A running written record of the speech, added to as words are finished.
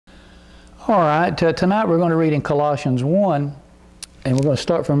All right, tonight we're going to read in Colossians 1, and we're going to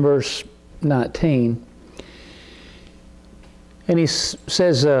start from verse 19. And he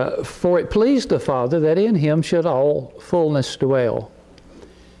says, "For it pleased the Father that in him should all fullness dwell,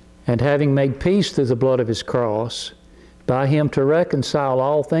 and having made peace through the blood of his cross, by him to reconcile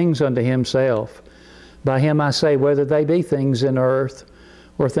all things unto himself. By him I say, whether they be things in earth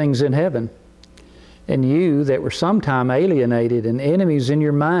or things in heaven. And you that were sometime alienated and enemies in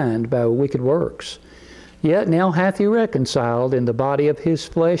your mind by wicked works, yet now hath he reconciled in the body of his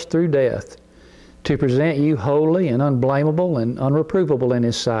flesh through death, to present you holy and unblameable and unreprovable in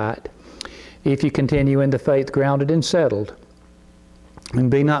his sight, if you continue in the faith grounded and settled,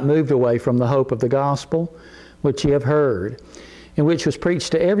 and be not moved away from the hope of the gospel which ye have heard, and which was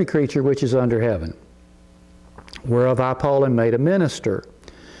preached to every creature which is under heaven, whereof I, Paul, am made a minister,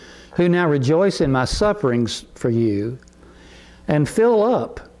 who now rejoice in my sufferings for you, and fill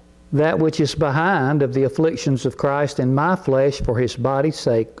up that which is behind of the afflictions of Christ in my flesh for his body's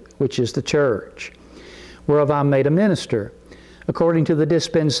sake, which is the church, whereof I am made a minister, according to the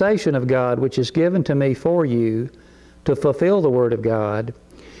dispensation of God which is given to me for you, to fulfill the word of God,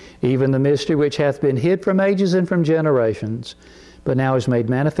 even the mystery which hath been hid from ages and from generations, but now is made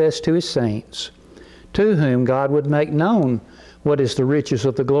manifest to his saints, to whom God would make known what is the riches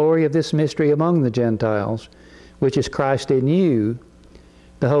of the glory of this mystery among the Gentiles, which is Christ in you,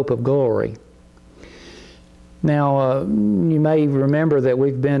 the hope of glory." Now, you may remember that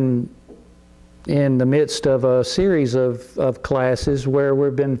we've been in the midst of a series of classes where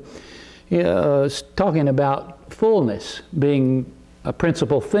we've been talking about fullness being a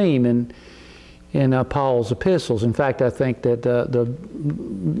principal theme in Paul's epistles. In fact, I think that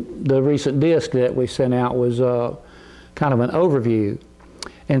the recent disc that we sent out was kind of an overview.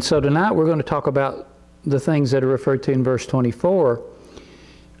 And so tonight we're going to talk about the things that are referred to in verse 24,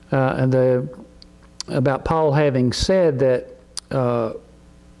 about Paul having said that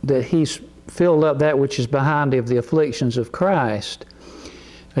he's filled up that which is behind of the afflictions of Christ.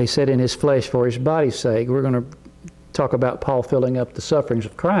 He said in his flesh for his body's sake. We're going to talk about Paul filling up the sufferings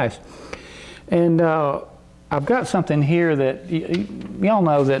of Christ. And I've got something here that y'all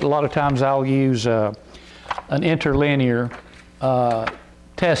know that a lot of times I'll use an interlinear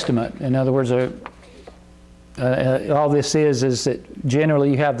testament. In other words, all this is that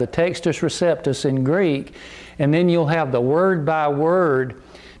generally you have the textus receptus in Greek, and then you'll have the word-by-word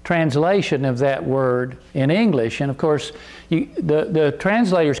translation of that word in English. And of course, the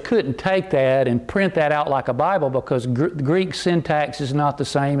translators couldn't take that and print that out like a Bible, because Greek syntax is not the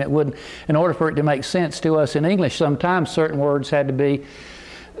same. It wouldn't, in order for it to make sense to us in English, sometimes certain words had to be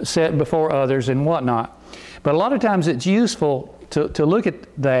set before others and whatnot. But a lot of times it's useful to look at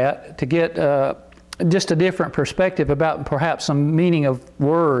that to get just a different perspective about perhaps some meaning of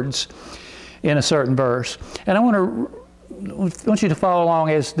words in a certain verse. And I want you to follow along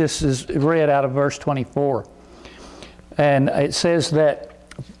as this is read out of verse 24. And it says that,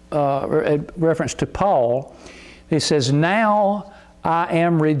 in reference to Paul, it says, "Now I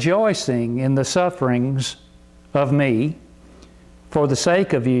am rejoicing in the sufferings of me for the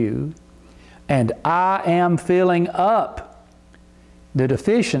sake of you, and I am filling up the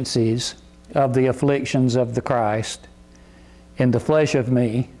deficiencies of the afflictions of the Christ in the flesh of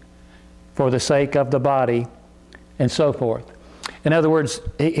me for the sake of the body," and so forth. In other words,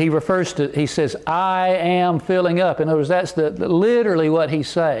 he says, "I am filling up." In other words, that's literally what he's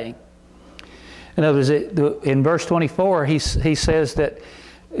saying. In other words, in verse 24, he says that,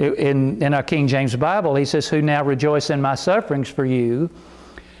 in our King James Bible, he says, "Who now rejoice in my sufferings for you,"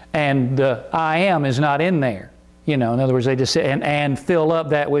 and the "I am" is not in there. You know, in other words, they just say, and fill up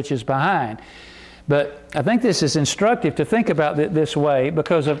that which is behind. But I think this is instructive to think about it this way,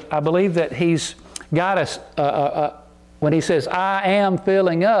 because I believe that he's got us, when he says, "I am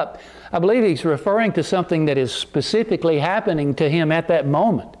filling up," I believe he's referring to something that is specifically happening to him at that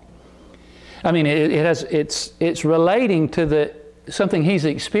moment. I mean, it's relating to something he's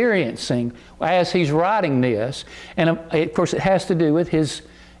experiencing as he's writing this. And of course, it has to do with his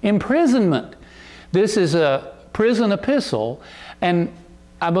imprisonment. This is a prison epistle, and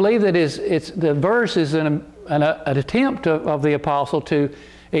I believe that the verse is an attempt of the apostle to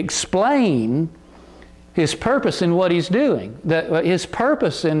explain his purpose in what he's doing, his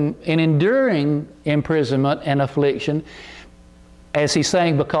purpose in enduring imprisonment and affliction, as he's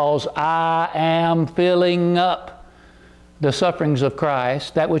saying, because I am filling up the sufferings of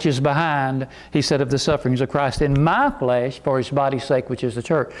Christ, that which is behind, he said, of the sufferings of Christ in my flesh for his body's sake, which is the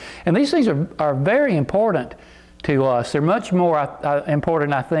church. And these things are very important to us. They're much more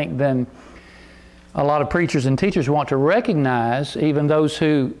important, I think, than a lot of preachers and teachers want to recognize, even those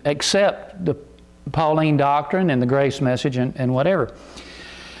who accept the Pauline doctrine and the grace message and whatever.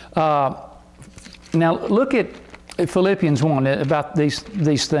 Now look at Philippians 1 about these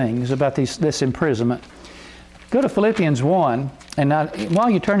things, about this imprisonment. Go to Philippians 1, and now, while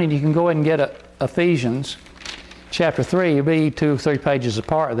you're turning, you can go ahead and get Ephesians chapter 3. It'll be 2 or 3 pages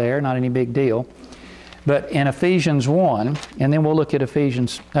apart there, not any big deal. But in Ephesians 1, and then we'll look at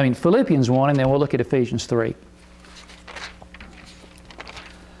Philippians 1, and then we'll look at Ephesians 3.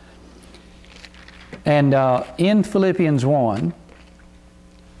 And in Philippians 1,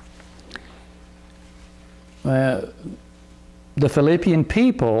 the Philippian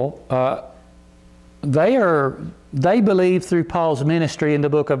people, they believe through Paul's ministry in the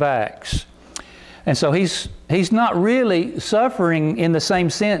book of Acts. And so he's not really suffering in the same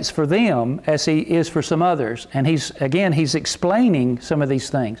sense for them as he is for some others. And he's explaining some of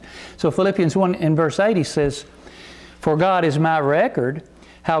these things. So Philippians 1 in verse 8, he says, "For God is my record,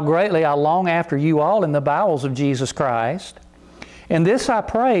 how greatly I long after you all in the bowels of Jesus Christ. And this I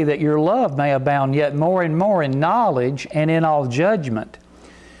pray, that your love may abound yet more and more in knowledge and in all judgment,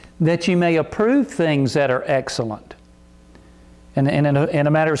 that you may approve things that are excellent." And in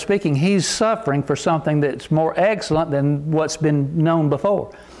a matter of speaking, he's suffering for something that's more excellent than what's been known before.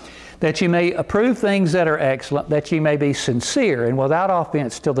 "That you may approve things that are excellent, that you may be sincere and without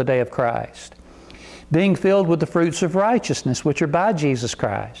offense till the day of Christ, being filled with the fruits of righteousness which are by Jesus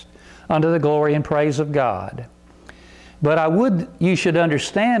Christ, unto the glory and praise of God. But I would you should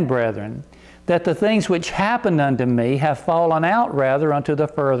understand, brethren, that the things which happened unto me have fallen out rather unto the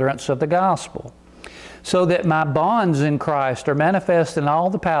furtherance of the gospel, so that my bonds in Christ are manifest in all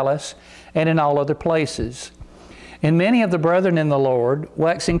the palace and in all other places. And many of the brethren in the Lord,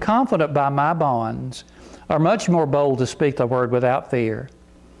 waxing confident by my bonds, are much more bold to speak the word without fear.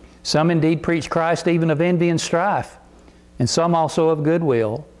 Some indeed preach Christ even of envy and strife, and some also of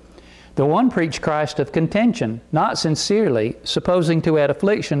goodwill. The one preached Christ of contention, not sincerely, supposing to add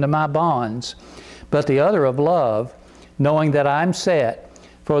affliction to my bonds, but the other of love, knowing that I am set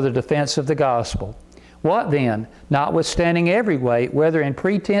for the defense of the gospel. What then? Notwithstanding every weight, whether in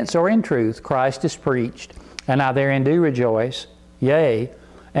pretense or in truth, Christ is preached, and I therein do rejoice, yea,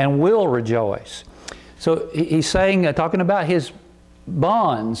 and will rejoice." So he's saying, talking about his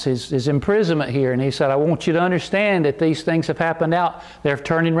bonds, his imprisonment here, and he said, "I want you to understand that these things have happened out. They're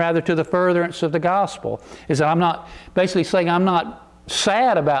turning rather to the furtherance of the gospel." Is that I'm not, basically saying, I'm not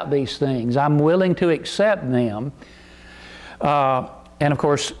sad about these things. I'm willing to accept them. And of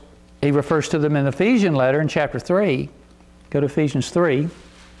course, he refers to them in the Ephesian letter in chapter 3. Go to Ephesians 3.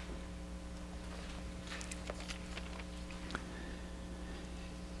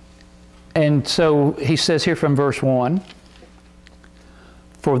 And so he says here from verse 1,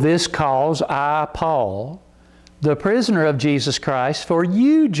 "For this cause I, Paul, the prisoner of Jesus Christ, for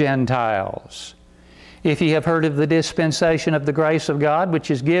you Gentiles, if ye have heard of the dispensation of the grace of God,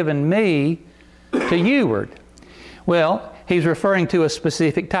 which is given me to youward." Well, he's referring to a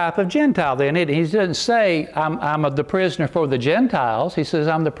specific type of Gentile then. He doesn't say, I'm the prisoner for the Gentiles. He says,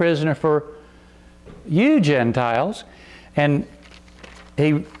 I'm the prisoner for you Gentiles. And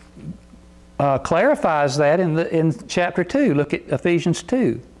he clarifies that in chapter 2. Look at Ephesians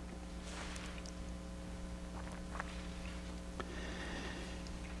 2.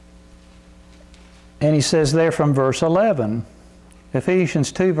 And he says there from verse 11,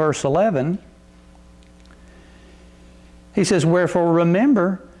 Ephesians 2 verse 11, he says, "Wherefore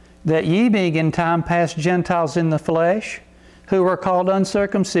remember that ye being in time past Gentiles in the flesh, who are called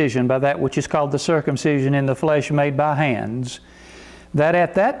uncircumcision by that which is called the circumcision in the flesh made by hands, that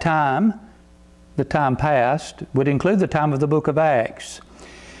at that time," the time past would include the time of the book of Acts,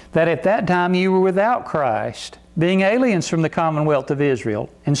 "that at that time ye were without Christ, being aliens from the commonwealth of Israel,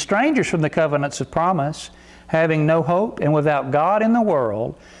 and strangers from the covenants of promise, having no hope, and without God in the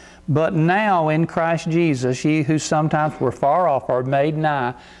world. But now in Christ Jesus, ye who sometimes were far off are made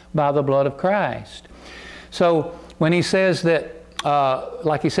nigh by the blood of Christ." So when he says that,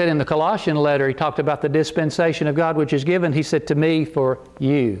 like he said in the Colossian letter, he talked about the dispensation of God which is given, he said, "to me for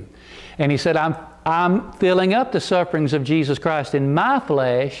you." And he said, I'm filling up the sufferings of Jesus Christ in my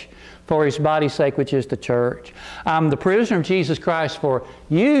flesh for His body's sake, which is the church. I'm the prisoner of Jesus Christ for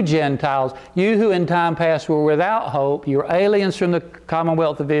you Gentiles, you who in time past were without hope, you're aliens from the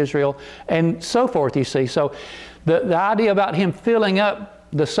commonwealth of Israel, and so forth, you see. So the idea about Him filling up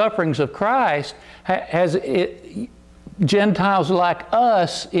the sufferings of Christ has Gentiles like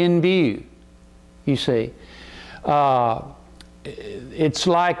us in view, you see. It's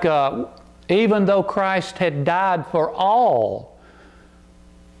like even though Christ had died for all,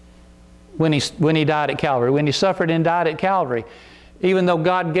 when he died at Calvary, when he suffered and died at Calvary. Even though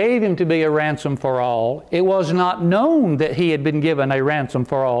God gave him to be a ransom for all, it was not known that he had been given a ransom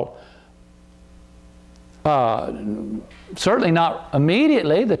for all. Certainly not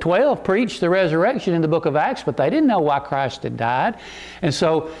immediately. The 12 preached the resurrection in the book of Acts, but they didn't know why Christ had died. And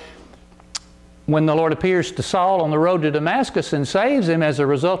so when the Lord appears to Saul on the road to Damascus and saves him as a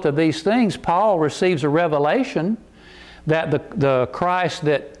result of these things, Paul receives a revelation that the Christ,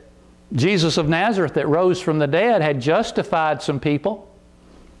 that Jesus of Nazareth that rose from the dead, had justified some people,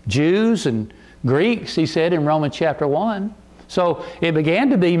 Jews and Greeks, he said in Romans chapter 1. So it began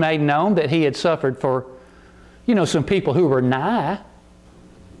to be made known that he had suffered for, some people who were nigh,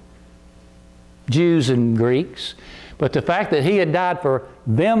 Jews and Greeks. But the fact that he had died for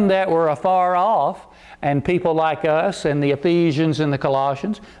them that were afar off, and people like us and the Ephesians and the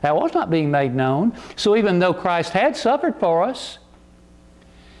Colossians, that was not being made known. So even though Christ had suffered for us,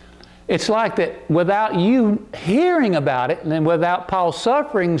 it's like that without you hearing about it and without Paul's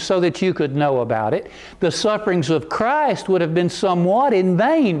suffering so that you could know about it, the sufferings of Christ would have been somewhat in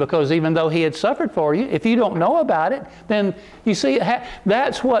vain, because even though he had suffered for you, if you don't know about it, then you see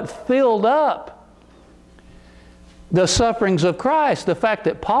that's what filled up the sufferings of Christ, the fact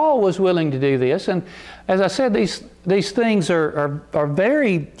that Paul was willing to do this. And as I said, these things are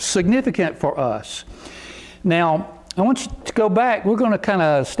very significant for us. Now, I want you to go back. We're going to kind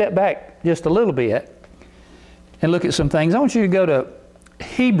of step back just a little bit and look at some things. I want you to go to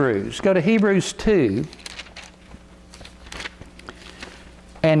Hebrews. Go to Hebrews 2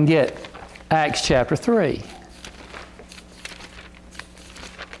 and get Acts chapter 3.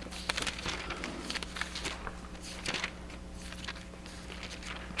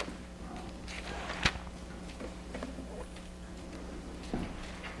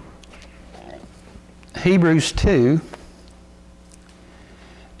 Hebrews 2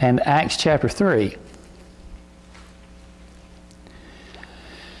 and Acts chapter 3.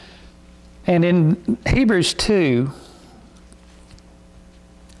 And in Hebrews 2,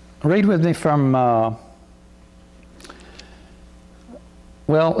 read with me from,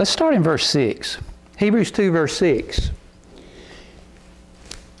 let's start in verse 6. Hebrews 2 verse 6.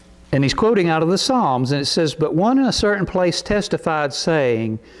 And he's quoting out of the Psalms, and it says, "But one in a certain place testified,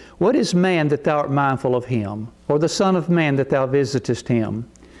 saying, What is man that thou art mindful of him? Or the son of man that thou visitest him?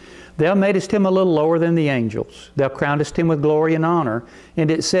 Thou madest him a little lower than the angels. Thou crownedest him with glory and honor, and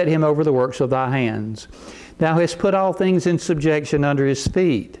didst set him over the works of thy hands. Thou hast put all things in subjection under his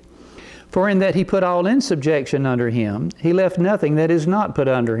feet. For in that he put all in subjection under him, he left nothing that is not put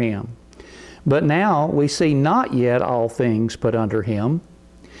under him. But now we see not yet all things put under him,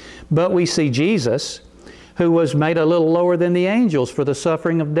 but we see Jesus, who was made a little lower than the angels for the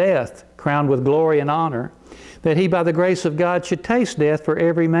suffering of death, crowned with glory and honor, that he by the grace of God should taste death for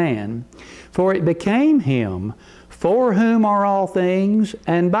every man. For it became him, for whom are all things,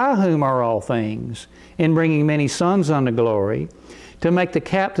 and by whom are all things, in bringing many sons unto glory, to make the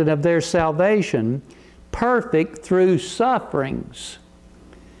captain of their salvation perfect through sufferings."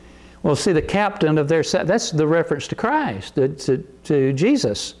 Well, see, the captain of their salvation, that's the reference to Christ, to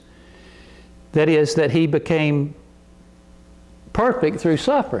Jesus. That is, that he became perfect through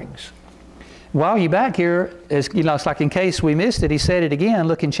sufferings. While you're back here, it's like in case we missed it, he said it again.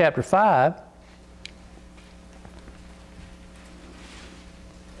 Look in chapter 5.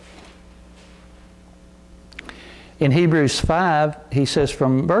 In Hebrews 5, he says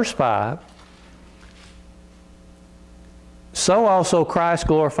from verse 5, "So also Christ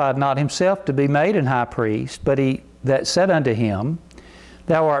glorified not himself to be made an high priest, but he that said unto him,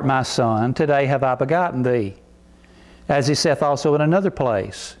 Thou art my son, today have I begotten thee. As he saith also in another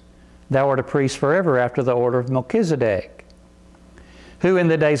place, Thou art a priest forever after the order of Melchizedek. Who in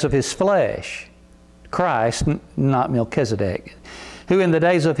the days of his flesh," Christ, not Melchizedek, "who in the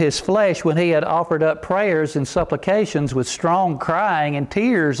days of his flesh, when he had offered up prayers and supplications with strong crying and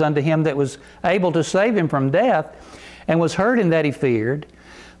tears unto him that was able to save him from death, and was heard in that he feared,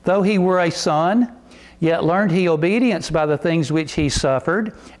 though he were a son, yet learned he obedience by the things which he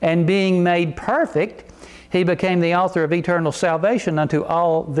suffered, and being made perfect, he became the author of eternal salvation unto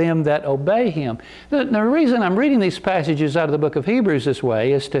all them that obey him." The reason I'm reading these passages out of the book of Hebrews this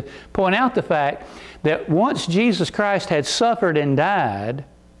way is to point out the fact that once Jesus Christ had suffered and died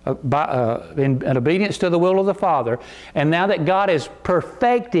in obedience to the will of the Father, and now that God has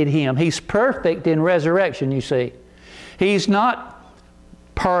perfected him, he's perfect in resurrection, you see. He's not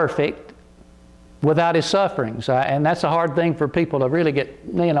perfect without his sufferings. And that's a hard thing for people to really get,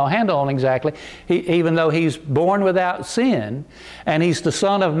 a handle on exactly. Even though he's born without sin, and he's the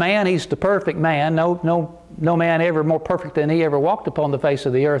Son of Man, he's the perfect man. No man ever more perfect than he ever walked upon the face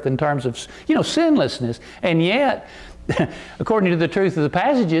of the earth in terms of, sinlessness. And yet, according to the truth of the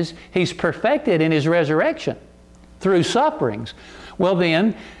passages, he's perfected in his resurrection through sufferings. Well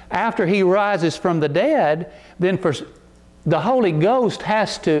then, after he rises from the dead, then the Holy Ghost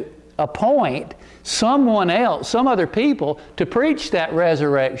has to appoint someone else, some other people, to preach that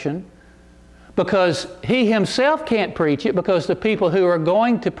resurrection, because he himself can't preach it, because the people who are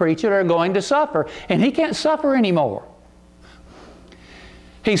going to preach it are going to suffer, and he can't suffer anymore.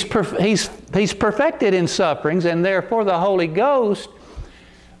 He's perfected in sufferings, and therefore the Holy Ghost,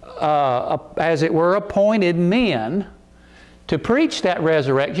 as it were, appointed men to preach that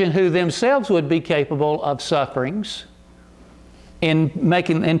resurrection, who themselves would be capable of sufferings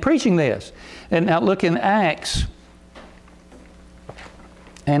in preaching this. And now look in Acts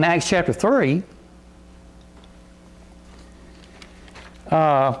chapter 3.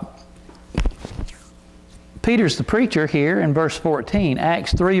 Peter's the preacher here in verse 14.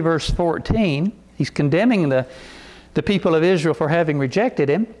 Acts 3 verse 14. He's condemning the people of Israel for having rejected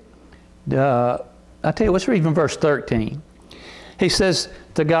him. I'll tell you, let's read from verse 13. He says,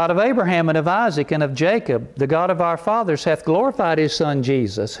 "The God of Abraham and of Isaac and of Jacob, the God of our fathers, hath glorified his Son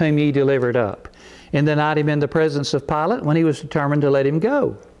Jesus, whom ye delivered up, and denied him in the presence of Pilate when he was determined to let him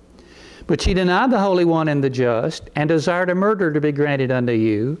go. But ye denied the Holy One and the just, and desired a murder to be granted unto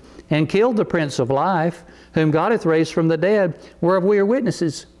you, and killed the Prince of Life, whom God hath raised from the dead, whereof we are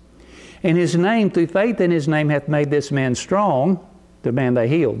witnesses. And his name, through faith in his name, hath made this man strong," the man they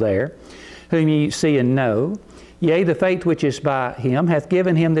healed there, "whom ye see and know. Yea, the faith which is by him hath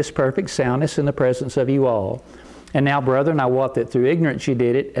given him this perfect soundness in the presence of you all. And now, brethren, I wot that through ignorance ye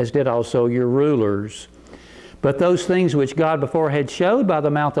did it, as did also your rulers. But those things which God before had showed by the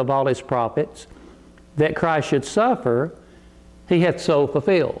mouth of all his prophets, that Christ should suffer, he hath so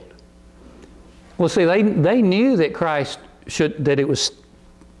fulfilled." Well, see, they knew that that it was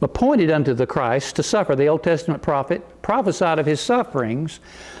appointed unto the Christ to suffer. The Old Testament prophet prophesied of his sufferings,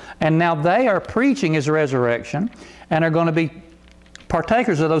 and now they are preaching his resurrection and are going to be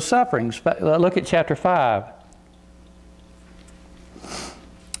partakers of those sufferings. Look at chapter 5.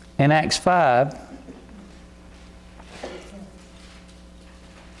 In Acts 5,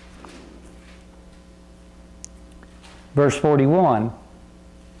 verse 41,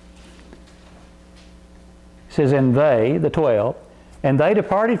 it says, "And they," the 12, "and they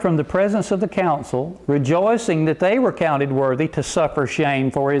departed from the presence of the council, rejoicing that they were counted worthy to suffer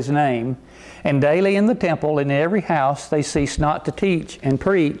shame for his name. And daily in the temple and in every house they ceased not to teach and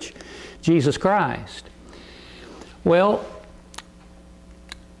preach Jesus Christ." Well,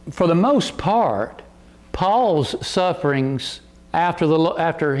 for the most part, Paul's sufferings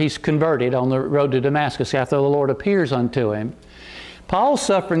after he's converted on the road to Damascus, after the Lord appears unto him, Paul's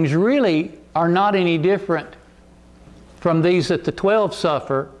sufferings really are not any different from these that the 12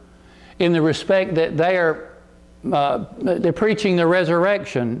 suffer, in the respect that they're preaching the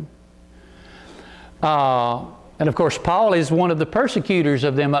resurrection. And of course, Paul is one of the persecutors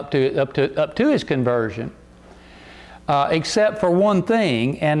of them up to his conversion, except for one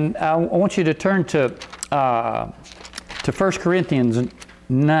thing. And I want you to turn to 1 Corinthians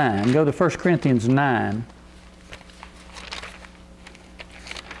 9. Go to 1 Corinthians 9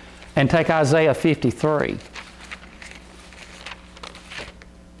 and take Isaiah 53.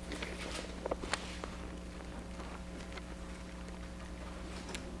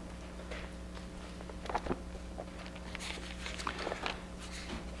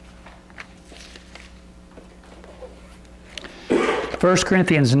 First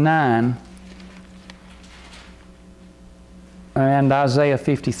Corinthians 9 and Isaiah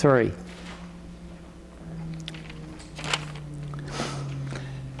 53.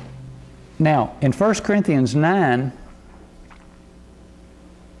 Now, in 1 Corinthians 9,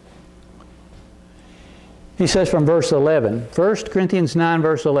 he says from verse 11, 1 Corinthians 9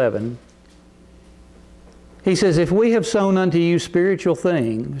 verse 11, he says, "If we have sown unto you spiritual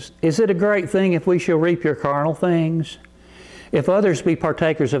things, is it a great thing if we shall reap your carnal things? If others be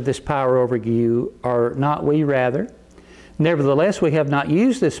partakers of this power over you, are not we rather? Nevertheless, we have not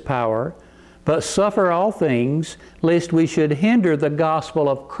used this power, but suffer all things, lest we should hinder the gospel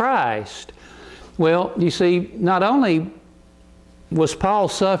of Christ." Well, you see, not only was Paul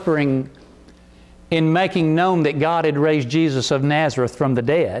suffering in making known that God had raised Jesus of Nazareth from the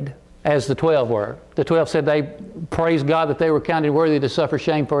dead, as the 12 were. The 12 said they praised God that they were counted worthy to suffer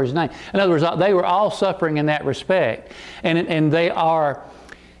shame for his name. In other words, they were all suffering in that respect. And they are,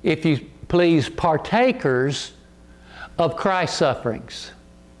 if you please, partakers of Christ's sufferings.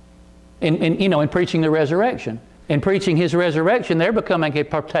 In preaching the resurrection. In preaching His resurrection, they're becoming a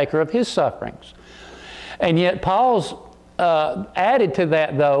partaker of His sufferings. And yet Paul's added to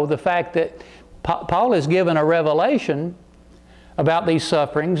that, though, the fact that Paul is given a revelation about these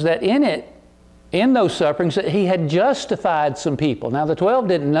sufferings, that in those sufferings, that he had justified some people. Now, the 12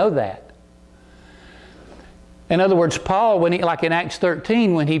 didn't know that. In other words, Paul, like in Acts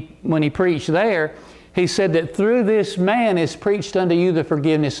 13, when he preached there, he said that through this man is preached unto you the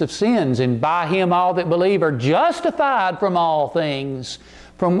forgiveness of sins, and by him all that believe are justified from all things.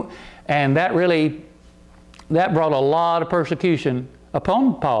 And that brought a lot of persecution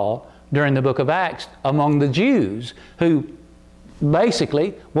upon Paul during the book of Acts among the Jews, who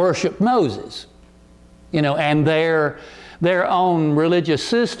basically worshiped Moses, and their own religious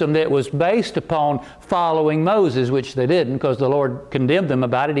system that was based upon following Moses, which they didn't, because the Lord condemned them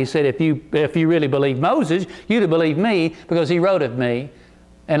about it. He said, if you really believe Moses, you'd have believed me, because he wrote of me,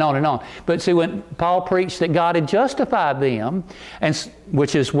 and on and on. But see, when Paul preached that God had justified them,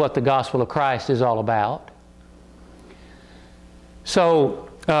 which is what the gospel of Christ is all about. So,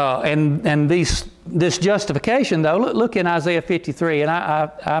 this justification, though, look in Isaiah 53, and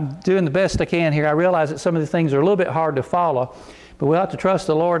I'm doing the best I can here. I realize that some of the things are a little bit hard to follow, but we'll have to trust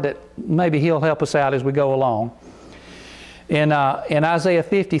the Lord that maybe He'll help us out as we go along. In Isaiah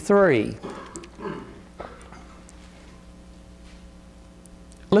 53,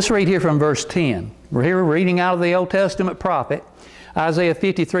 let's read here from verse 10. We're here reading out of the Old Testament prophet, Isaiah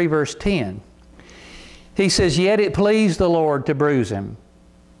 53, verse 10. He says, "Yet it pleased the Lord to bruise him."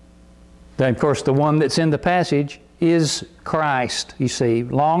 Then, of course, the one that's in the passage is Christ, you see,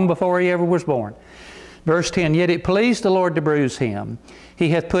 long before He ever was born. Verse 10, "Yet it pleased the Lord to bruise him. He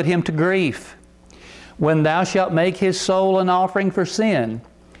hath put him to grief. When thou shalt make his soul an offering for sin,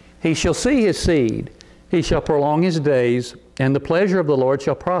 he shall see his seed. He shall prolong his days, and the pleasure of the Lord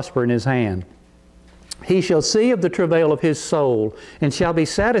shall prosper in his hand. He shall see of the travail of his soul, and shall be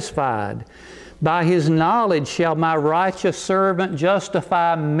satisfied. By his knowledge shall my righteous servant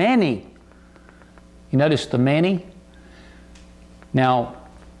justify many." You notice the many? Now,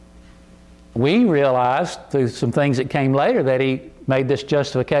 we realized through some things that came later that He made this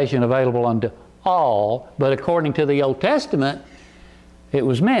justification available unto all, but according to the Old Testament, it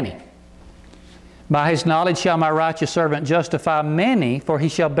was many. "By his knowledge shall my righteous servant justify many, for he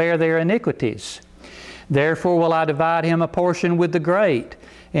shall bear their iniquities. Therefore will I divide him a portion with the great,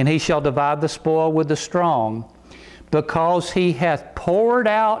 and he shall divide the spoil with the strong, because he hath poured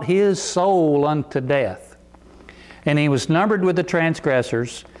out his soul unto death. And he was numbered with the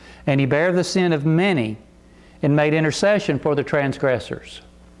transgressors, and he bare the sin of many, and made intercession for the transgressors."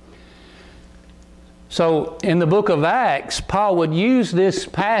 So in the book of Acts, Paul would use this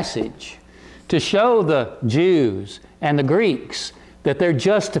passage to show the Jews and the Greeks that their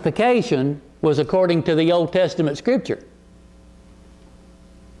justification was according to the Old Testament Scripture.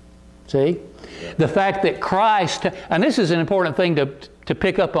 See? The fact that Christ, and this is an important thing to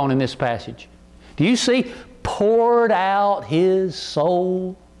pick up on in this passage. Do you see? Poured out His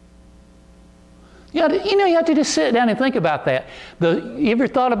soul. You have to just sit down and think about that. You ever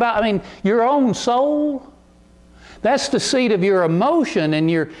thought about, your own soul? That's the seat of your emotion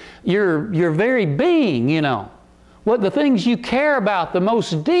and your very being, What the things you care about the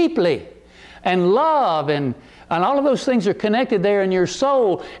most deeply and love and all of those things are connected there in your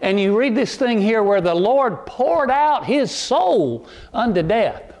soul. And you read this thing here where the Lord poured out His soul unto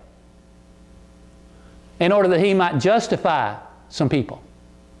death in order that He might justify some people.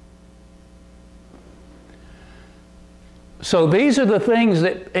 So these are the things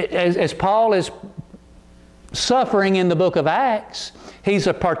that, as Paul is suffering in the book of Acts, he's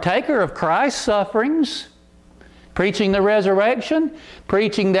a partaker of Christ's sufferings, preaching the resurrection,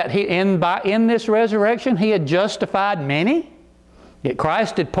 preaching that in this resurrection He had justified many, that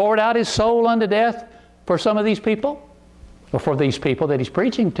Christ had poured out His soul unto death for some of these people, or for these people that He's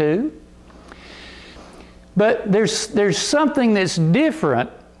preaching to. But there's something that's different.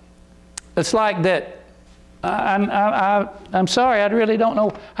 It's like that. I'm sorry, I really don't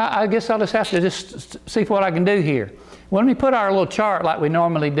know. I guess I'll just have to just see what I can do here. When we put our little chart like we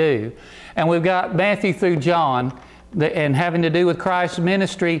normally do, and we've got Matthew through John, and having to do with Christ's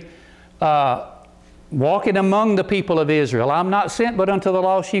ministry, walking among the people of Israel. "I'm not sent but unto the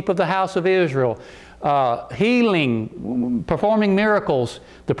lost sheep of the house of Israel." Healing, performing miracles,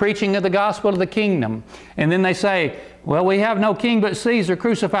 the preaching of the gospel of the kingdom. And then they say, "Well, we have no king but Caesar,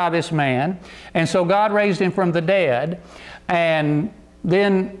 crucify this man." And so God raised Him from the dead. And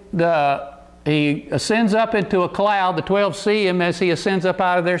then he ascends up into a cloud. The 12 see him as he ascends up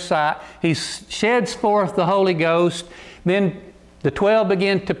out of their sight. He sheds forth the Holy Ghost. Then the 12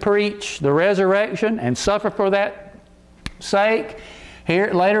 begin to preach the resurrection and suffer for that sake.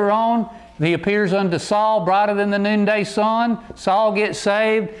 Here, later on, he appears unto Saul, brighter than the noonday sun. Saul gets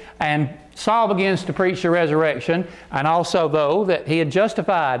saved, and Saul begins to preach the resurrection, and also, though, that he had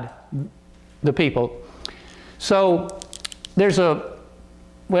justified the people. So there's a,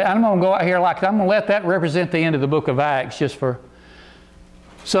 well, I'm going to go out here like, I'm going to let that represent the end of the book of Acts just for,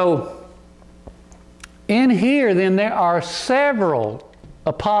 so in here then there are several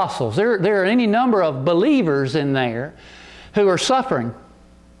apostles. There are any number of believers in there who are suffering.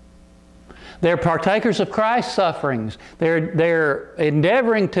 They're partakers of Christ's sufferings. They're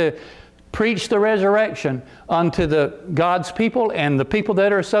endeavoring to preach the resurrection unto God's people and the people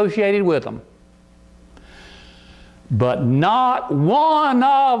that are associated with them. But not one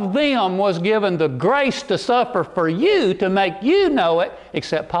of them was given the grace to suffer for you to make you know it,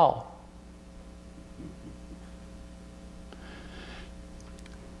 except Paul.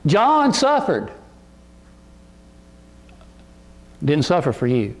 John suffered. Didn't suffer for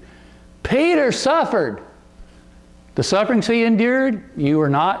you. Peter suffered. The sufferings he endured, you were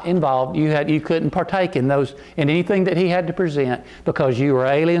not involved. You couldn't partake in anything that he had to present, because you were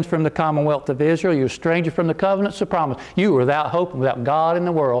aliens from the commonwealth of Israel. You were strangers from the covenants of promise. You were without hope and without God in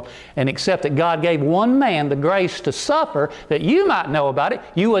the world. And except that God gave one man the grace to suffer that you might know about it,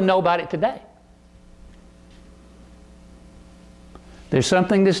 you wouldn't know about it today. There's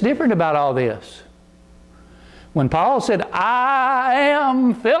something that's different about all this. When Paul said, I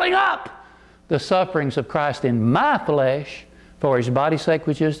am filling up the sufferings of Christ in my flesh for His body's sake,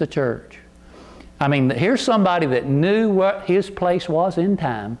 which is the church. I mean, here's somebody that knew what his place was in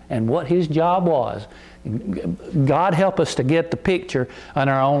time and what his job was. God help us to get the picture in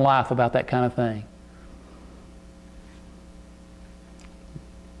our own life about that kind of thing.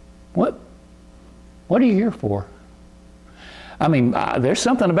 What are you here for? I mean, there's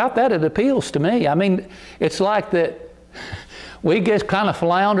something about that that appeals to me. I mean, it's like that we just kind of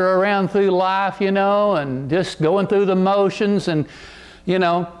flounder around through life, you know, and just going through the motions. And, you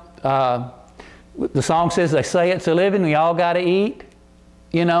know, the song says, they say it's a living, we all got to eat,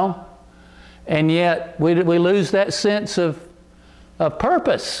 you know. And yet we lose that sense of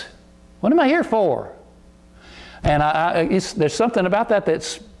purpose. What am I here for? And there's something about that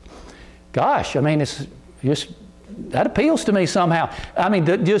that's, gosh, I mean, it's just, that appeals to me somehow. I mean,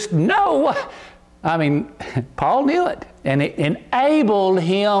 just know. I mean, Paul knew it, and it enabled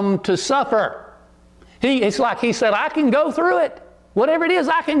him to suffer. It's like he said, I can go through it. Whatever it is,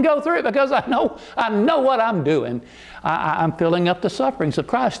 I can go through it because I know what I'm doing. I'm filling up the sufferings of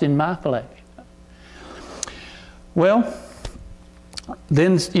Christ in my flesh. Well,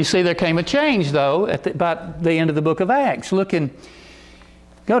 then you see there came a change, though, about the end of the book of Acts. Go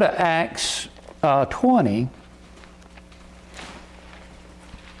to Acts 20.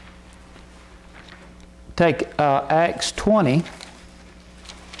 Take Acts 20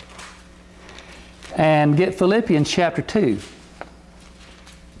 and get Philippians chapter 2.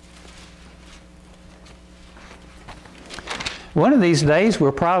 One of these days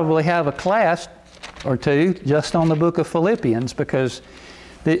we'll probably have a class or two just on the book of Philippians, because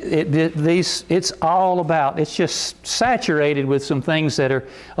it's all about, it's just saturated with some things that are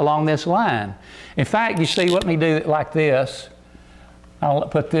along this line. In fact, you see, let me do it like this. I'm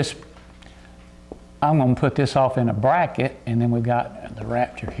going to put this off in a bracket, and then we've got the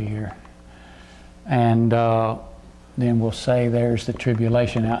rapture here. And then we'll say there's the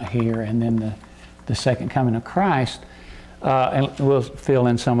tribulation out here, and then the second coming of Christ. And we'll fill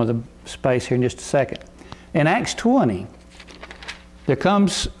in some of the space here in just a second. In Acts 20, there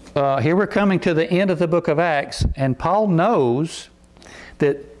comes, here we're coming to the end of the book of Acts, and Paul knows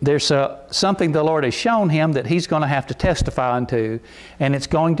that there's something the Lord has shown him that he's going to have to testify unto, and it's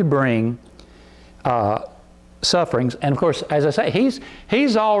going to bring sufferings. And of course, as I say,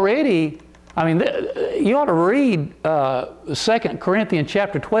 he's already, I mean, you ought to read 2 Corinthians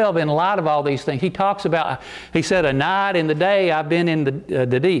chapter 12 in light of all these things. He talks about, he said, a night and the day I've been in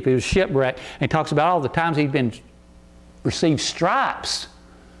the deep. He was shipwrecked. And he talks about all the times he'd received stripes.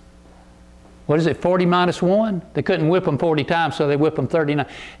 What is it, 40 minus 1? They couldn't whip him 40 times, so they whipped him 39.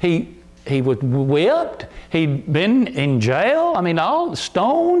 He was whipped. He'd been in jail. I mean, all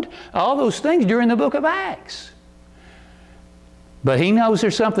stoned, all those things during the book of Acts. But he knows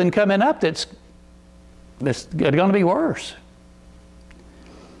there's something coming up that's going to be worse.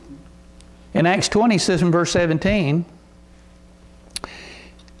 In Acts 20, he says in verse 17,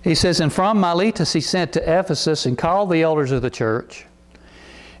 he says, and from Miletus he sent to Ephesus and called the elders of the church.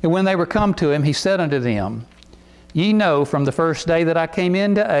 And when they were come to him, he said unto them, Ye know from the first day that I came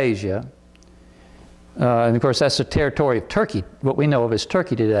into Asia, and of course that's the territory of Turkey, what we know of as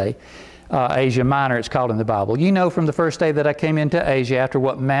Turkey today, Asia Minor it's called in the Bible. Ye know from the first day that I came into Asia, after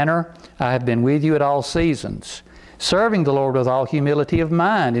what manner I have been with you at all seasons, serving the Lord with all humility of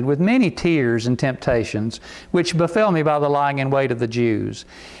mind, and with many tears and temptations, which befell me by the lying in wait of the Jews,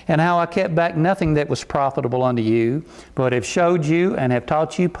 and how I kept back nothing that was profitable unto you, but have showed you and have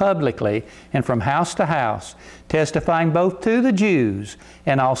taught you publicly, and from house to house, testifying both to the Jews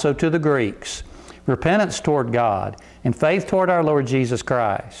and also to the Greeks, repentance toward God, and faith toward our Lord Jesus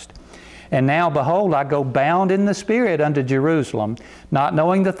Christ. And now, behold, I go bound in the Spirit unto Jerusalem, not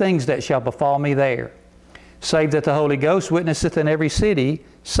knowing the things that shall befall me there, save that the Holy Ghost witnesseth in every city,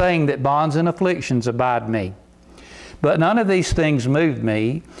 saying that bonds and afflictions abide me. But none of these things moved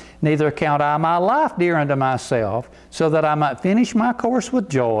me, neither count I my life dear unto myself, so that I might finish my course with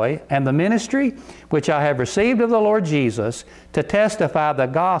joy, and the ministry which I have received of the Lord Jesus, to testify the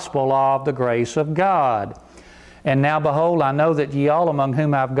gospel of the grace of God. And now, behold, I know that ye all among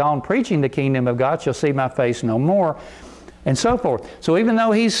whom I have gone preaching the kingdom of God shall see my face no more, and so forth. So even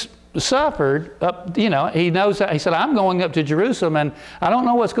though he's suffered, he knows that. He said, I'm going up to Jerusalem, and I don't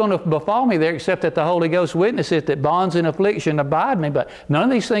know what's going to befall me there, except that the Holy Ghost witnesseth that bonds and affliction abide me, but none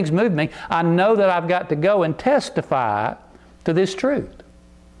of these things move me. I know that I've got to go and testify to this truth.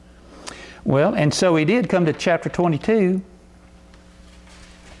 Well, and so he did come to chapter 22.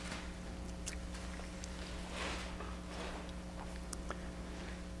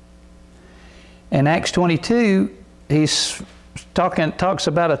 In Acts 22, he's talks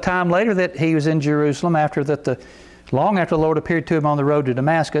about a time later that he was in Jerusalem long after the Lord appeared to him on the road to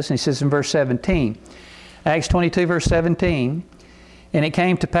Damascus. And he says in verse 17, Acts 22 verse 17, And it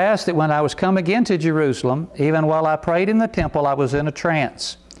came to pass that when I was come again to Jerusalem, even while I prayed in the temple, I was in a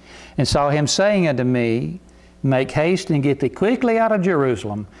trance, and saw him saying unto me, Make haste and get thee quickly out of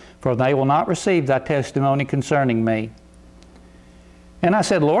Jerusalem, for they will not receive thy testimony concerning me. And I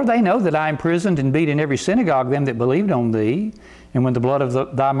said, Lord, they know that I imprisoned and beat in every synagogue them that believed on thee. And when the blood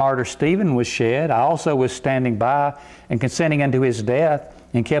of thy martyr Stephen was shed, I also was standing by and consenting unto his death,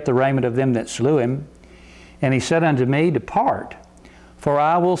 and kept the raiment of them that slew him. And he said unto me, Depart, for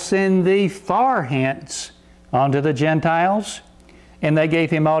I will send thee far hence unto the Gentiles. And they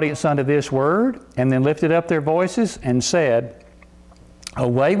gave him audience unto this word, and then lifted up their voices and said,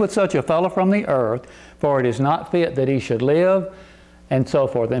 Away with such a fellow from the earth, for it is not fit that he should live, and so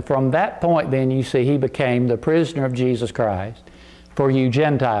forth. And from that point then you see he became the prisoner of Jesus Christ for you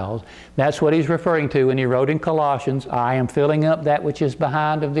Gentiles. That's what he's referring to when he wrote in Colossians, I am filling up that which is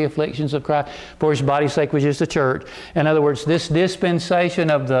behind of the afflictions of Christ for his body's sake, which is the church. In other words, this dispensation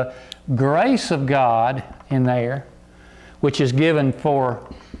of the grace of God in there, which is given for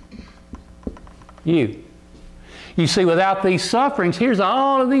you. You see, without these sufferings, here's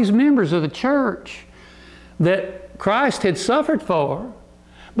all of these members of the church that Christ had suffered for.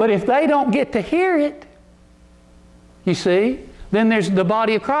 But if they don't get to hear it, you see, then the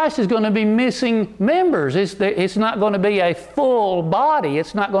body of Christ is going to be missing members. It's not going to be a full body.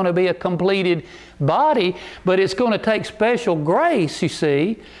 It's not going to be a completed body, but it's going to take special grace, you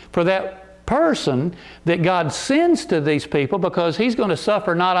see, for that person that God sends to these people, because he's going to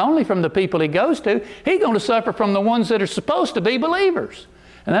suffer not only from the people he goes to, he's going to suffer from the ones that are supposed to be believers.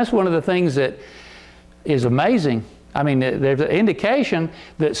 And that's one of the things that is amazing. I mean, there's an indication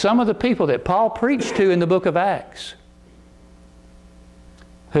that some of the people that Paul preached to in the book of Acts,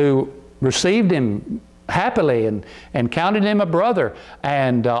 who received him happily and counted him a brother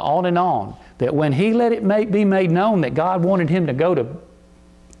and on, that when he let it be made known that God wanted him to go to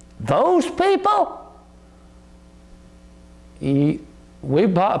those people,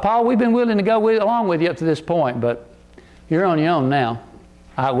 Paul, we've been willing to go along with you up to this point, but you're on your own now.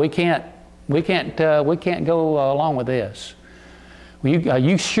 We can't go along with this.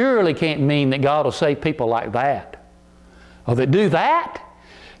 You surely can't mean that God will save people like that, or that do that.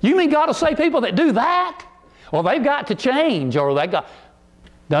 You mean God will save people that do that? Or they've got to change, or isn't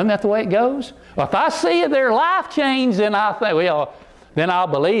that the way it goes? Well, if I see their life change, then I think, well, then I'll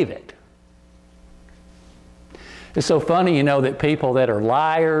believe it. It's so funny, you know, that people that are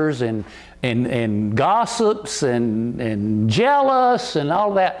liars and gossips and jealous and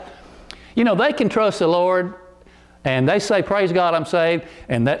all that, you know, they can trust the Lord and they say, praise God, I'm saved,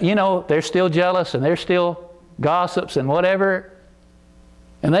 and that, you know, they're still jealous and they're still gossips and whatever,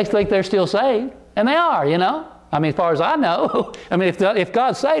 and they think they're still saved, and they are, you know. I mean, as far as I know, I mean, if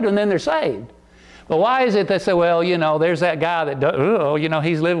God saved them, then they're saved. But why is it they say, well, you know, there's that guy that does, oh, you know,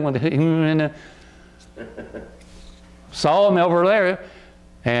 he's living with, saw him over there.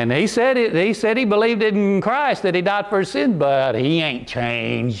 And he said he believed in Christ, that he died for his sin, but he ain't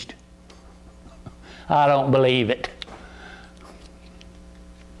changed. I don't believe it.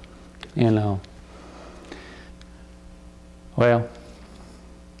 You know. Well,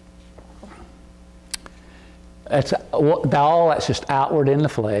 all that's just outward in the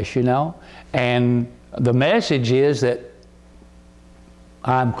flesh, you know. And the message is that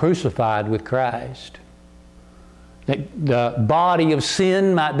I'm crucified with Christ. That the body of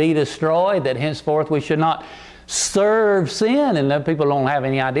sin might be destroyed, that henceforth we should not serve sin. And people don't have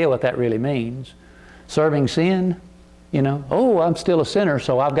any idea what that really means. Serving sin, you know. Oh, I'm still a sinner,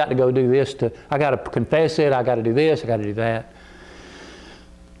 so I've got to go do this. I got to confess it. I got to do this. I got to do that.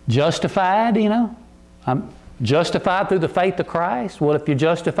 Justified, you know. I'm justified through the faith of Christ. Well, if you're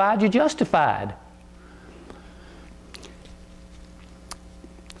justified, you're justified.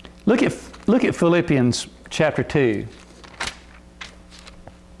 Look at Philippians chapter 2.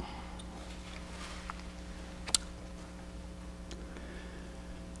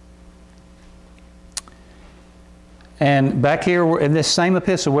 And back here in this same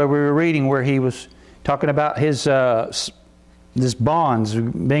epistle where we were reading, where he was talking about his bonds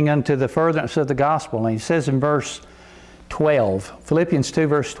being unto the furtherance of the gospel. And he says in verse 12, Philippians 2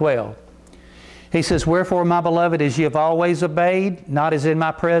 verse 12, he says, "Wherefore, my beloved, as ye have always obeyed, not as in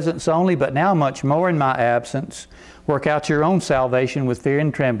my presence only, but now much more in my absence, work out your own salvation with fear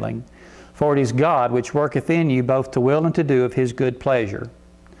and trembling. For it is God which worketh in you both to will and to do of His good pleasure.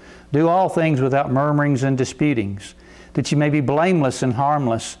 Do all things without murmurings and disputings, that ye may be blameless and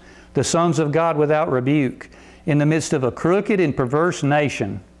harmless, the sons of God without rebuke, in the midst of a crooked and perverse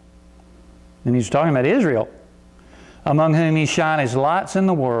nation." And he's talking about Israel. "Among whom ye shine as lights in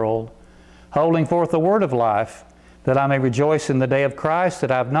the world, holding forth the word of life, that I may rejoice in the day of Christ,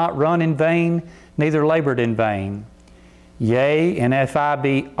 that I have not run in vain, neither labored in vain. Yea, and if I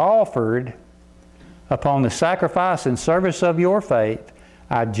be offered upon the sacrifice and service of your faith,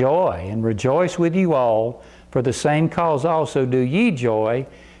 I joy and rejoice with you all. For the same cause also do ye joy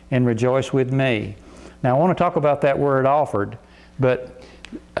and rejoice with me." Now I want to talk about that word offered, but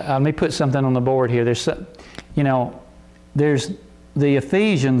let me put something on the board here. There's the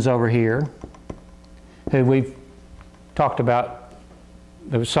Ephesians over here, who we've talked about.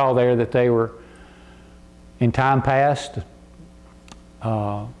 We saw there that they were in time past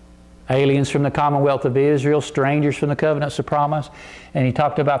aliens from the commonwealth of Israel, strangers from the covenants of promise. And he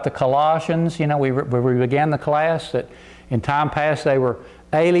talked about the Colossians, you know, where we began the class, that in time past they were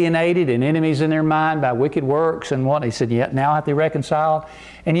alienated and enemies in their mind by wicked works and what. He said, yet now hath he reconciled.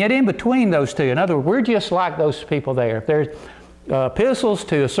 And yet in between those two, in other words, we're just like those people there. If there's epistles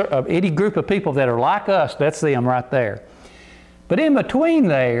to any group of people that are like us, that's them right there. But in between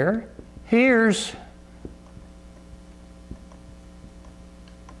there, here's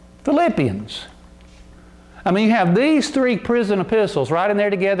Philippians. I mean, you have these three prison epistles right in there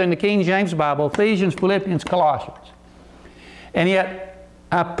together in the King James Bible: Ephesians, Philippians, Colossians. And yet,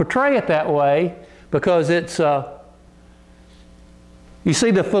 I portray it that way because it's, you see,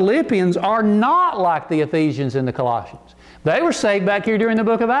 the Philippians are not like the Ephesians and the Colossians. They were saved back here during the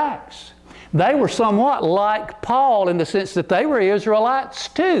book of Acts. They were somewhat like Paul in the sense that they were Israelites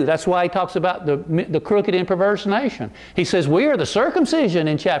too. That's why he talks about the crooked and perverse nation. He says, we are the circumcision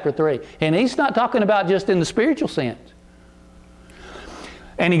in chapter 3. And he's not talking about just in the spiritual sense.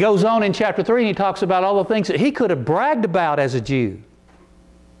 And he goes on in chapter 3 and he talks about all the things that he could have bragged about as a Jew.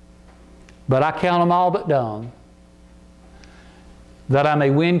 But I count them all but dung, that I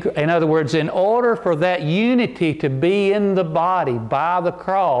may win. In other words, in order for that unity to be in the body by the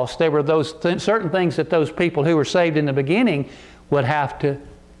cross, there were those certain things that those people who were saved in the beginning would have to.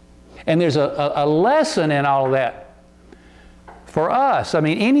 And there's a lesson in all of that for us. I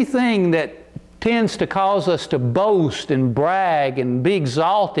mean, anything that tends to cause us to boast and brag and be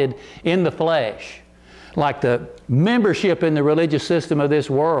exalted in the flesh, like the membership in the religious system of this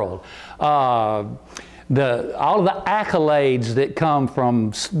world, all of the accolades that come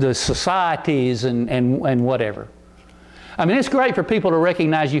from the societies and whatever. I mean, it's great for people to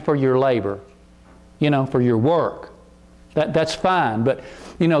recognize you for your labor, you know, for your work. That's fine. But,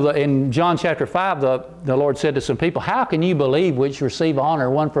 you know, in John chapter 5, the Lord said to some people, how can you believe which receive honor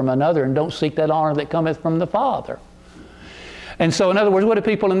one from another and don't seek that honor that cometh from the Father? And so, in other words, what do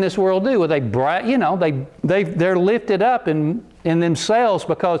people in this world do? Well, they brag, you know, they're lifted up in themselves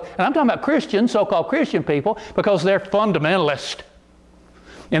because, and I'm talking about Christians, so-called Christian people, because they're fundamentalist.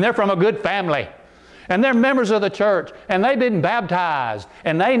 And they're from a good family. And they're members of the church. And they've been baptized.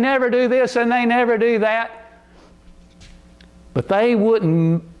 And they never do this and they never do that. But they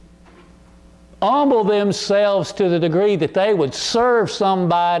wouldn't humble themselves to the degree that they would serve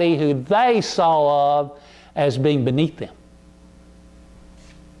somebody who they saw of as being beneath them.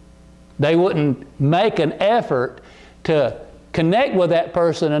 They wouldn't make an effort to connect with that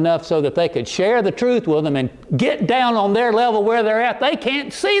person enough so that they could share the truth with them and get down on their level where they're at. They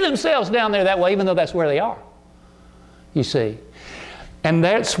can't see themselves down there that way, even though that's where they are. You see. And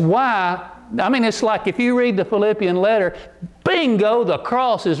that's why, I mean, it's like if you read the Philippian letter, bingo, the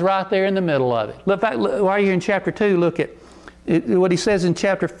cross is right there in the middle of it. Look, while you're in chapter 2, look at what he says in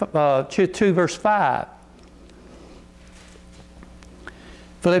chapter 2, verse 5.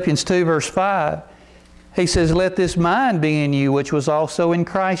 Philippians 2, verse 5. He says, let this mind be in you, which was also in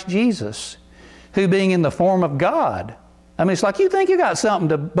Christ Jesus, who being in the form of God. I mean, it's like you think you got something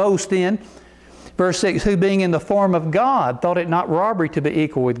to boast in. Verse 6, who being in the form of God, thought it not robbery to be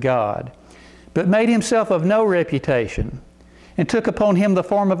equal with God, but made himself of no reputation, and took upon him the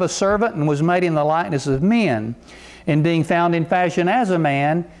form of a servant, and was made in the likeness of men. And being found in fashion as a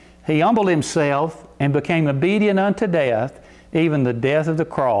man, he humbled himself, and became obedient unto death, even the death of the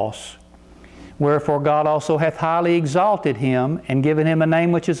cross. Wherefore God also hath highly exalted him, and given him a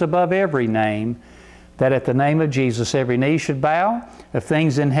name which is above every name, that at the name of Jesus every knee should bow, of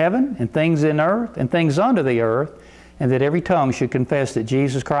things in heaven, and things in earth, and things under the earth, and that every tongue should confess that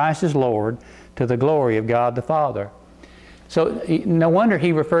Jesus Christ is Lord, to the glory of God the Father. So no wonder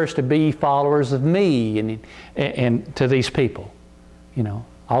he refers to be followers of me and to these people. You know,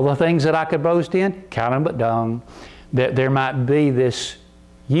 all the things that I could boast in, count them but dung. That there might be this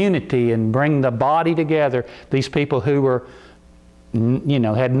unity and bring the body together. These people who were, you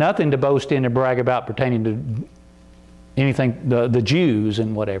know, had nothing to boast in or brag about pertaining to anything, the Jews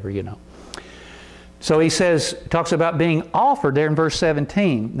and whatever, you know. So he says, talks about being offered there in verse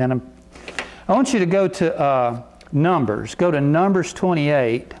 17. Then I want you to go to Numbers. Go to Numbers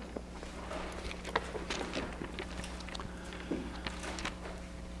 28.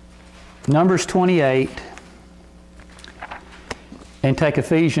 Numbers 28. And take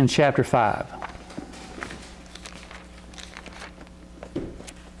Ephesians chapter 5.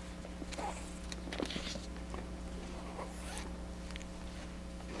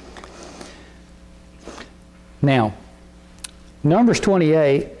 Now, Numbers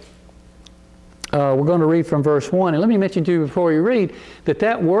 28, we're going to read from verse 1. And let me mention to you before you read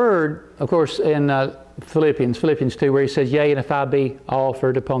that word, of course, in Philippians 2, where he says, yea, and if I be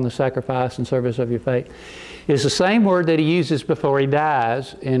offered upon the sacrifice and service of your faith, is the same word that he uses before he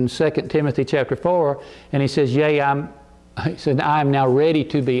dies in 2 Timothy chapter 4. And he says, yea, I am now ready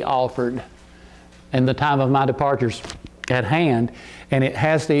to be offered, and the time of my departure's at hand. And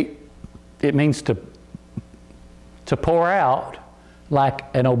it means to pour out like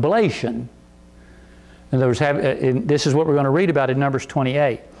an oblation. In other words, this is what we're going to read about in Numbers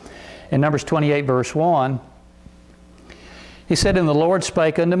 28. In Numbers 28, verse 1, he said, and the Lord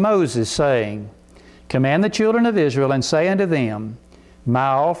spake unto Moses, saying, command the children of Israel, and say unto them, my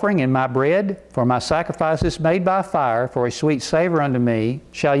offering and my bread for my sacrifices made by fire for a sweet savor unto me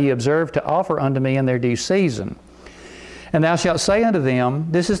shall ye observe to offer unto me in their due season. And thou shalt say unto them,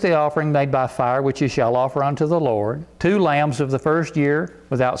 this is the offering made by fire which ye shall offer unto the Lord, 2 lambs of the first year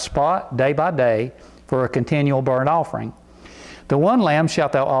without spot day by day for a continual burnt offering. The one lamb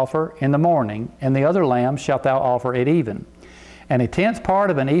shalt thou offer in the morning, and the other lamb shalt thou offer at even. And 1/10 part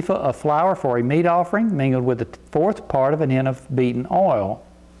of an ephah of flour for a meat offering, mingled with 1/4 part of an hin of beaten oil.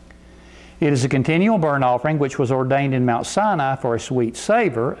 It is a continual burnt offering which was ordained in Mount Sinai for a sweet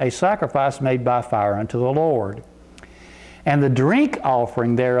savor, a sacrifice made by fire unto the Lord. And the drink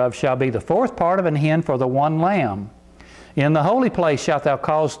offering thereof shall be the 1/4 part of an hin for the one lamb. In the holy place shalt thou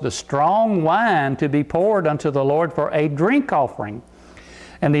cause the strong wine to be poured unto the Lord for a drink offering.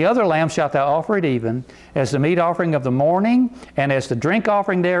 And the other lamb shalt thou offer at even, as the meat offering of the morning, and as the drink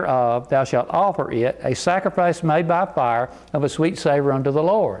offering thereof thou shalt offer it, a sacrifice made by fire of a sweet savor unto the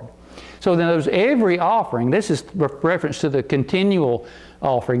Lord. So then there's every offering, this is reference to the continual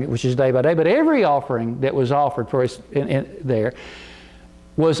offering, which is day by day, but every offering that was offered for us there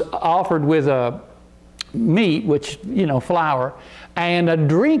was offered with a meat, which, you know, flour, and a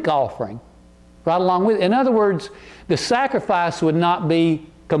drink offering right along with it. In other words, the sacrifice would not be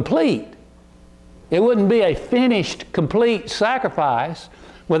complete. It wouldn't be a finished, complete sacrifice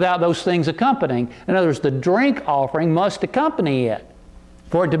without those things accompanying. In other words, the drink offering must accompany it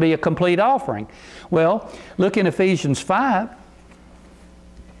for it to be a complete offering. Well, look in Ephesians 5.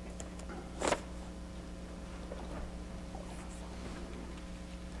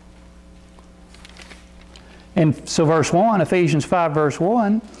 And so verse 1, Ephesians 5 verse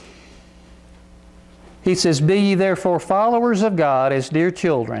 1, he says, be ye therefore followers of God as dear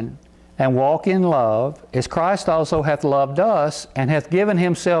children, and walk in love, as Christ also hath loved us, and hath given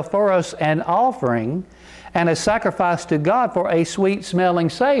himself for us an offering and a sacrifice to God for a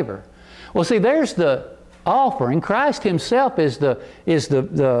sweet-smelling savor. Well, see, there's the offering. Christ himself is the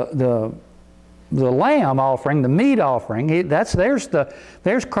lamb offering, the meat offering.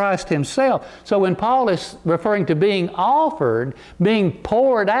 There's Christ himself. So when Paul is referring to being offered, being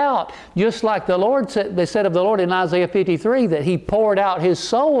poured out, just like the Lord said, they said of the Lord in Isaiah 53 that he poured out his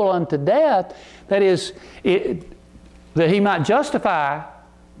soul unto death, that is, that he might justify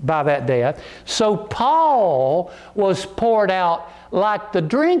by that death. So Paul was poured out like the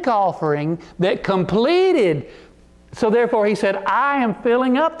drink offering that completed. So therefore he said, I am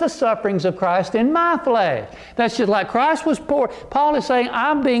filling up the sufferings of Christ in my flesh. That's just like Christ was poured. Paul is saying,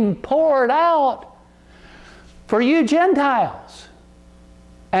 I'm being poured out for you Gentiles.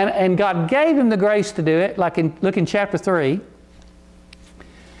 And God gave him the grace to do it. Like look in chapter 3,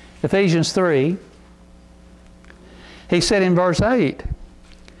 Ephesians 3. He said in verse 8,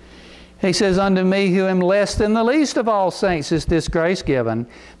 he says, unto me who am less than the least of all saints is this grace given,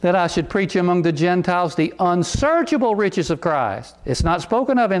 that I should preach among the Gentiles the unsearchable riches of Christ. It's not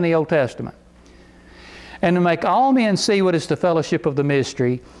spoken of in the Old Testament. And to make all men see what is the fellowship of the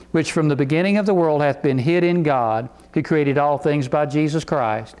mystery, which from the beginning of the world hath been hid in God, who created all things by Jesus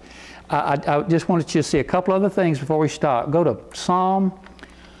Christ. I just wanted you to see a couple other things before we start. Go to Psalm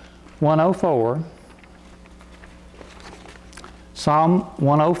 104. Psalm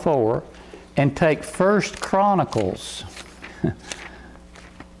 104. And take 1 Chronicles,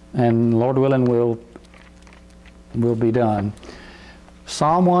 and Lord willing we'll be done.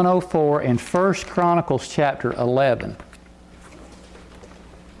 Psalm 104 and 1 Chronicles chapter 11.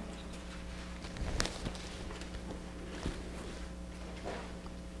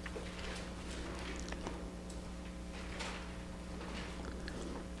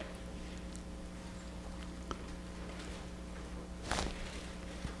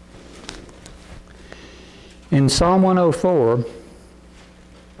 In Psalm 104,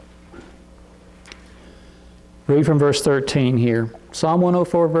 read from verse 13 here. Psalm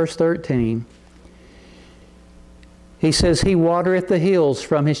 104, verse 13. He says, He watereth the hills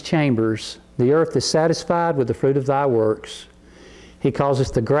from His chambers. The earth is satisfied with the fruit of Thy works. He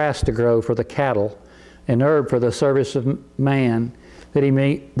causeth the grass to grow for the cattle, and herb for the service of man, that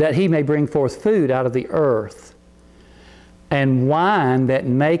he may bring forth food out of the earth, and wine that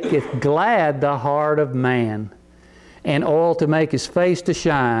maketh glad the heart of man, and oil to make his face to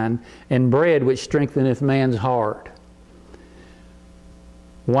shine, and bread which strengtheneth man's heart.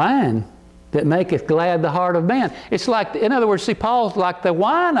 Wine that maketh glad the heart of man. It's like, in other words, see, Paul's like the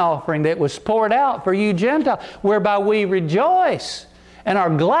wine offering that was poured out for you Gentiles, whereby we rejoice and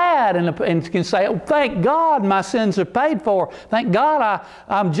are glad and can say, oh, thank God my sins are paid for. Thank God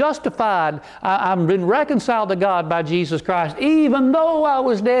I'm justified. I've been reconciled to God by Jesus Christ, even though I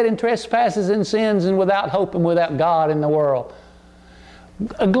was dead in trespasses and sins and without hope and without God in the world.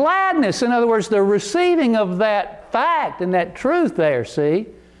 A gladness, in other words, the receiving of that fact and that truth there, see?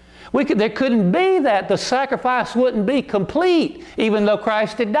 There couldn't be that. The sacrifice wouldn't be complete, even though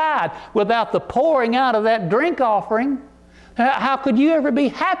Christ had died, without the pouring out of that drink offering. How could you ever be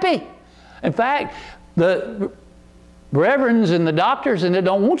happy? In fact, the reverends and the doctors and they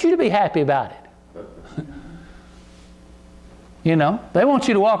don't want you to be happy about it. You know, they want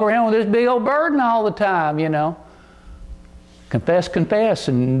you to walk around with this big old burden all the time, you know. Confess, confess,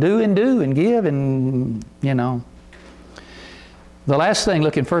 and do and give, and, you know. The last thing,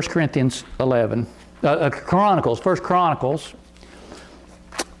 look in 1 Corinthians 11. 1 Chronicles.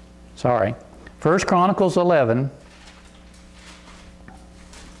 Sorry. 1 Chronicles 11.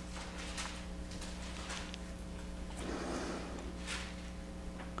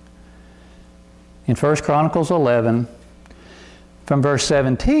 In 1 Chronicles 11, from verse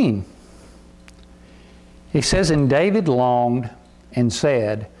 17, he says, And David longed and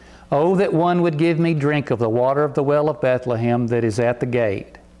said, Oh, that one would give me drink of the water of the well of Bethlehem that is at the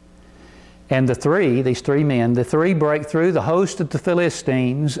gate. And these three men, brake through the host of the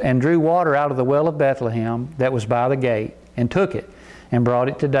Philistines and drew water out of the well of Bethlehem that was by the gate, and took it and brought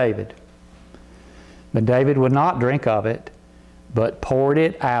it to David. But David would not drink of it, but poured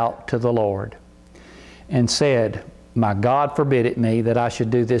it out to the Lord, and said, My God forbid it me that I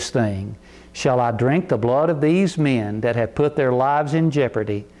should do this thing. Shall I drink the blood of these men that have put their lives in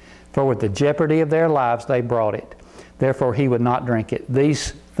jeopardy? For with the jeopardy of their lives they brought it. Therefore he would not drink it.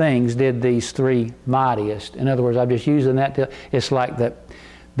 These things did these three mightiest. In other words, I'm just using that it's like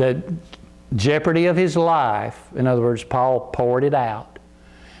the jeopardy of his life. In other words, Paul poured it out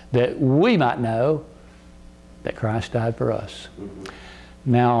that we might know that Christ died for us.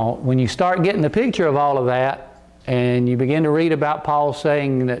 Now, when you start getting the picture of all of that, and you begin to read about Paul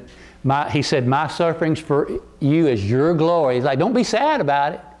saying that, he said, my sufferings for you is your glory. He's like, don't be sad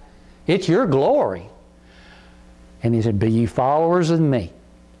about it. It's your glory. And he said, be ye followers of me.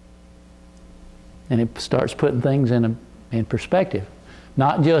 And it starts putting things in perspective.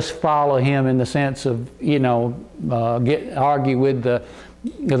 Not just follow him in the sense of, argue with the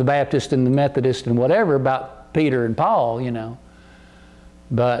Baptist and the Methodist and whatever about Peter and Paul,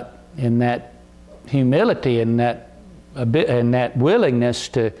 but in that humility and that willingness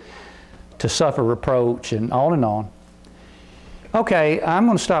to suffer reproach and on and on. Okay, I'm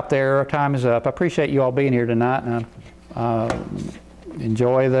going to stop there. Our time is up. I appreciate you all being here tonight, and I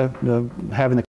enjoy having the